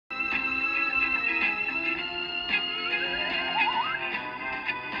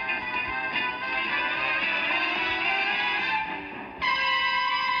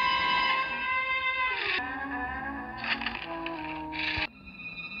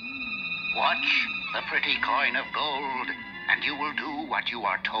Watch the pretty coin of gold, and you will do what you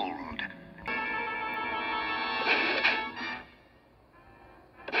are told.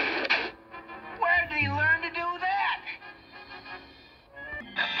 Where did he learn to do that?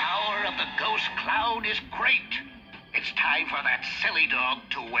 The power of the ghost clown is great. It's time for that silly dog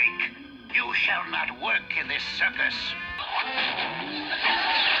to wake. You shall not work in this circus.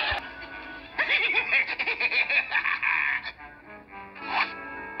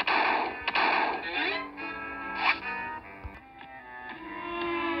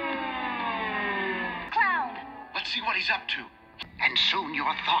 Clown! Let's see what he's up to. And soon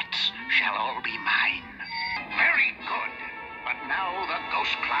your thoughts shall all be mine. Very good. But now the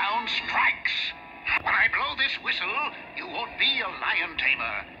ghost clown strikes. When I blow this whistle, you won't be a lion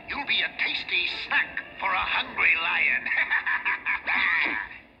tamer. You'll be a tasty snack for a hungry lion.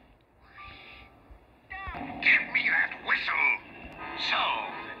 Give me that whistle. So,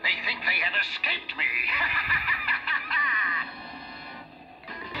 they think they have escaped me.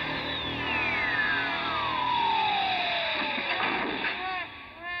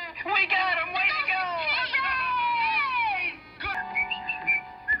 We got him! Way to go!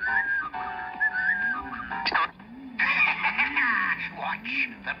 Watch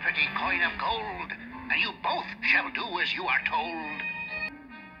the pretty coin of gold, and you both shall do as you are told.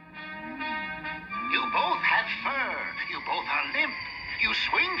 You both have fur, you both are limp. You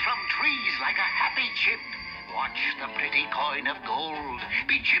swing from trees like a happy chip. Watch the pretty coin of gold.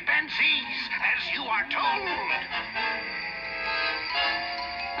 Be chimpanzees as you are told.